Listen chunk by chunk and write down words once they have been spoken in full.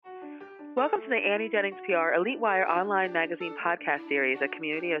Welcome to the Annie Jennings PR Elite Wire online magazine podcast series, a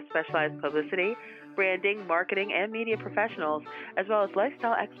community of specialized publicity, branding, marketing, and media professionals, as well as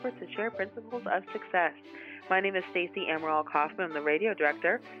lifestyle experts that share principles of success. My name is Stacey Amaral Kaufman. I'm the radio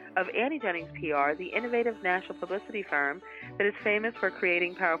director of Annie Jennings PR, the innovative national publicity firm that is famous for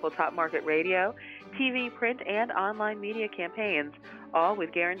creating powerful top market radio, TV, print, and online media campaigns, all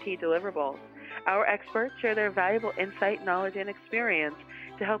with guaranteed deliverables. Our experts share their valuable insight, knowledge, and experience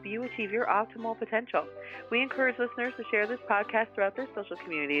to help you achieve your optimal potential. We encourage listeners to share this podcast throughout their social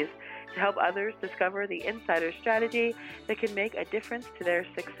communities to help others discover the insider strategy that can make a difference to their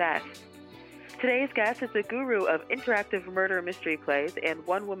success. Today's guest is the guru of interactive murder mystery plays and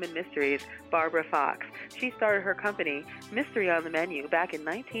one-woman mysteries, Barbara Fox. She started her company, Mystery on the Menu, back in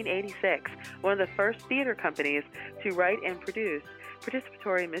 1986, one of the first theater companies to write and produce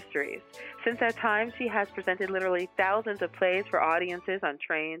participatory mysteries. Since that time, she has presented literally thousands of plays for audiences on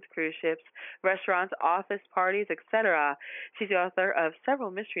trains, cruise ships, restaurants, office parties, etc. She's the author of several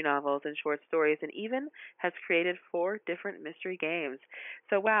mystery novels and short stories, and even has created 4 different mystery games.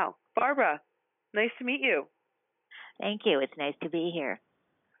 So, wow. Barbara, nice to meet you. Thank you. It's nice to be here.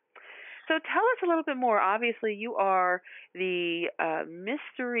 So tell us a little bit more. Obviously, you are the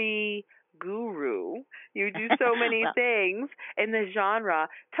mystery guru. You do so many things in the genre.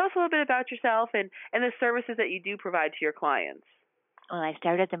 Tell us a little bit about yourself and the services that you do provide to your clients. Well, I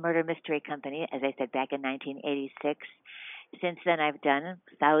started the Murder Mystery Company, as I said, back in 1986. Since then, I've done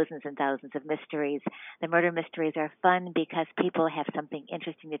thousands and thousands of mysteries. The murder mysteries are fun because people have something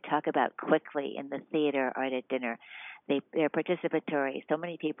interesting to talk about quickly in the theater or at a dinner. They're participatory. So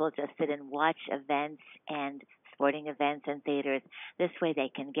many people just sit and watch events and sporting events and theaters. This way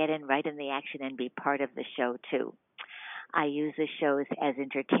they can get in right in the action and be part of the show, too. I use the shows as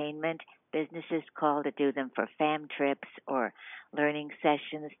entertainment. Businesses call to do them for fam trips or learning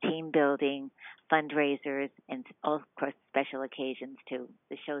sessions, team building, fundraisers, and of course special occasions too.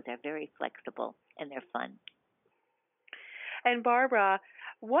 The shows are very flexible and they're fun. And Barbara,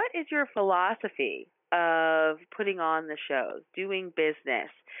 what is your philosophy of putting on the shows, doing business?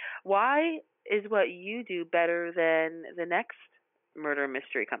 Why is what you do better than the next murder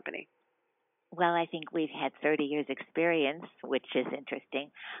mystery company? Well, I think we've had 30 years experience, which is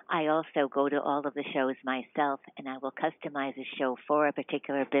interesting. I also go to all of the shows myself, and I will customize a show for a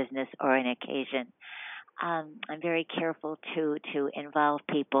particular business or an occasion. I'm very careful to involve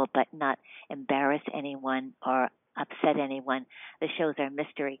people but not embarrass anyone or upset anyone. The shows are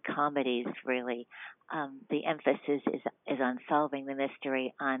mystery comedies, really. The emphasis is on solving the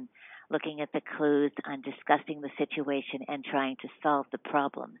mystery, on looking at the clues, on discussing the situation and trying to solve the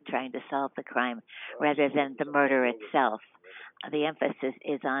problem, trying to solve the crime, rather than the murder itself. The emphasis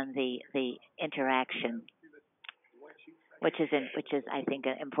is on the interaction, which is I think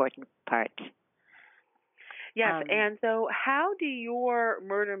an important part. Yes, and so how do your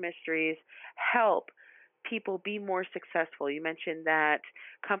murder mysteries help people be more successful? You mentioned that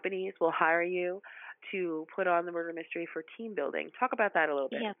companies will hire you to put on the murder mystery for team building. Talk about that a little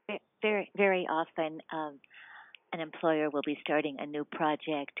bit. Yeah, very, very often an employer will be starting a new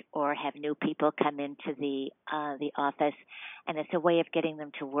project or have new people come into the office, and it's a way of getting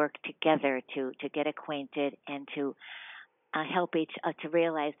them to work together, to get acquainted and to help to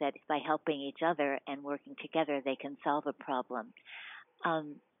realize that by helping each other and working together, they can solve a problem.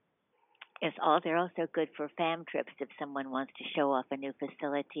 They're also good for fam trips if someone wants to show off a new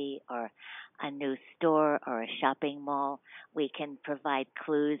facility or a new store or a shopping mall. We can provide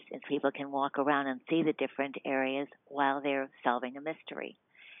clues and people can walk around and see the different areas while they're solving a mystery.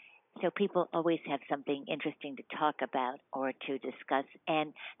 So people always have something interesting to talk about or to discuss,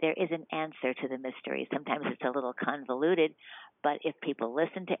 and there is an answer to the mystery. Sometimes it's a little convoluted, but if people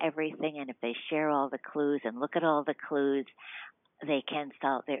listen to everything and if they share all the clues and look at all the clues, they can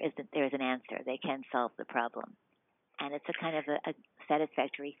solve. There is an answer. They can solve the problem, and it's a kind of a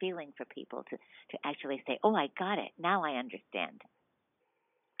satisfactory feeling for people to actually say, "Oh, I got it. Now I understand."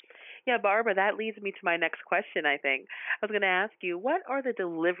 Yeah, Barbara, that leads me to my next question, I think. I was going to ask you, what are the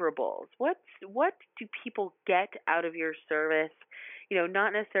deliverables? What do people get out of your service?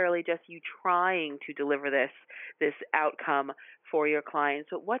 Not necessarily just you trying to deliver this outcome for your clients,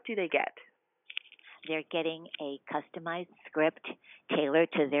 but what do they get? They're getting a customized script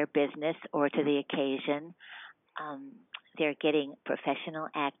tailored to their business or to the occasion. They're getting professional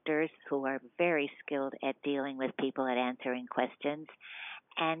actors who are very skilled at dealing with people, at answering questions,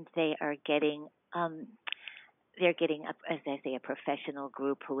 and they are getting as I say, a professional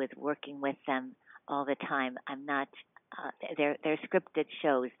group who is working with them all the time. They're scripted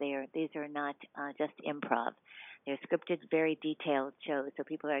shows. These are not just improv. They're scripted, very detailed shows, so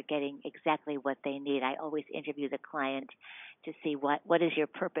people are getting exactly what they need. I always interview the client to see what is your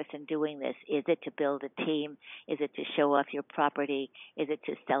purpose in doing this. Is it to build a team? Is it to show off your property? Is it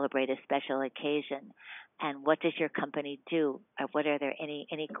to celebrate a special occasion? And what does your company do? Or what are there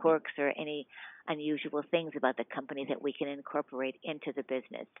any quirks or any unusual things about the company that we can incorporate into the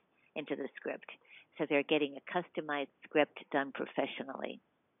business, into the script? So they're getting a customized script done professionally.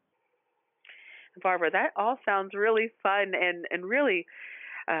 Barbara, that all sounds really fun and really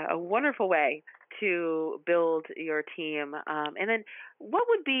a wonderful way to build your team. And then what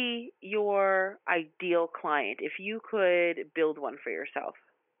would be your ideal client if you could build one for yourself?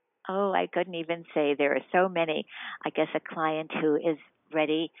 Oh, I couldn't even say. There are so many. I guess a client who is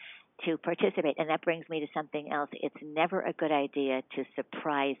ready to participate. And that brings me to something else. It's never a good idea to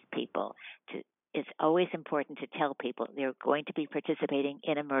surprise people. It's always important to tell people they're going to be participating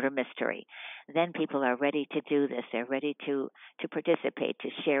in a murder mystery. Then people are ready to do this. They're ready to participate, to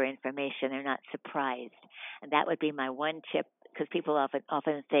share information. They're not surprised. And that would be my one tip, because people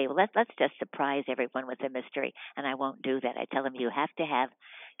often say, well, let's just surprise everyone with a mystery, and I won't do that. I tell them you have to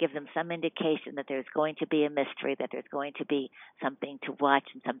give them some indication that there's going to be a mystery, that there's going to be something to watch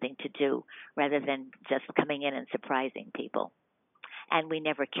and something to do, rather than just coming in and surprising people. And we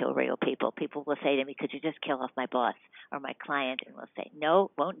never kill real people. People will say to me, could you just kill off my boss or my client? And we'll say,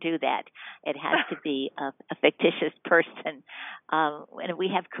 no, won't do that. It has to be a fictitious person. And we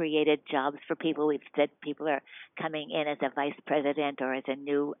have created jobs for people. We've said people are coming in as a vice president or as a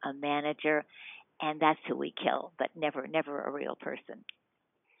new manager, and that's who we kill, but never a real person.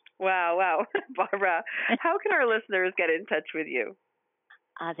 Wow. Barbara, how can our listeners get in touch with you?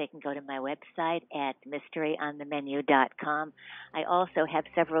 They can go to my website at mysteryonthemenu.com. I also have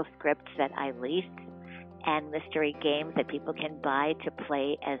several scripts that I lease and mystery games that people can buy to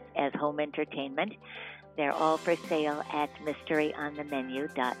play as home entertainment. They're all for sale at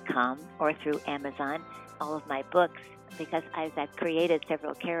mysteryonthemenu.com or through Amazon. All of my books, because I've created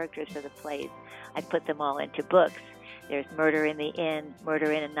several characters for the plays, I put them all into books. There's Murder in the Inn,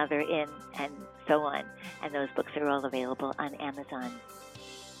 Murder in Another Inn, and so on. And those books are all available on Amazon.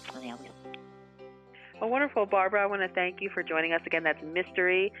 Well, wonderful, Barbara. I want to thank you for joining us again. That's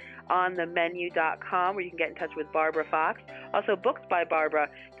mysteryonthemenu.com, where you can get in touch with Barbara Fox. Also,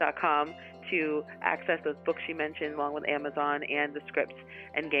 booksbybarbara.com to access those books you mentioned, along with Amazon and the scripts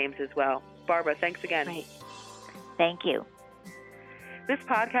and games as well. Barbara, thanks again. Great. Thank you. This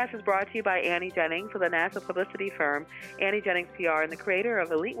podcast is brought to you by Annie Jennings of the national publicity firm Annie Jennings PR and the creator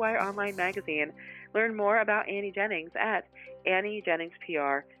of Elite Wire Online Magazine. Learn more about Annie Jennings at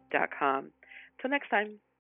AnnieJenningsPR.com. Till next time.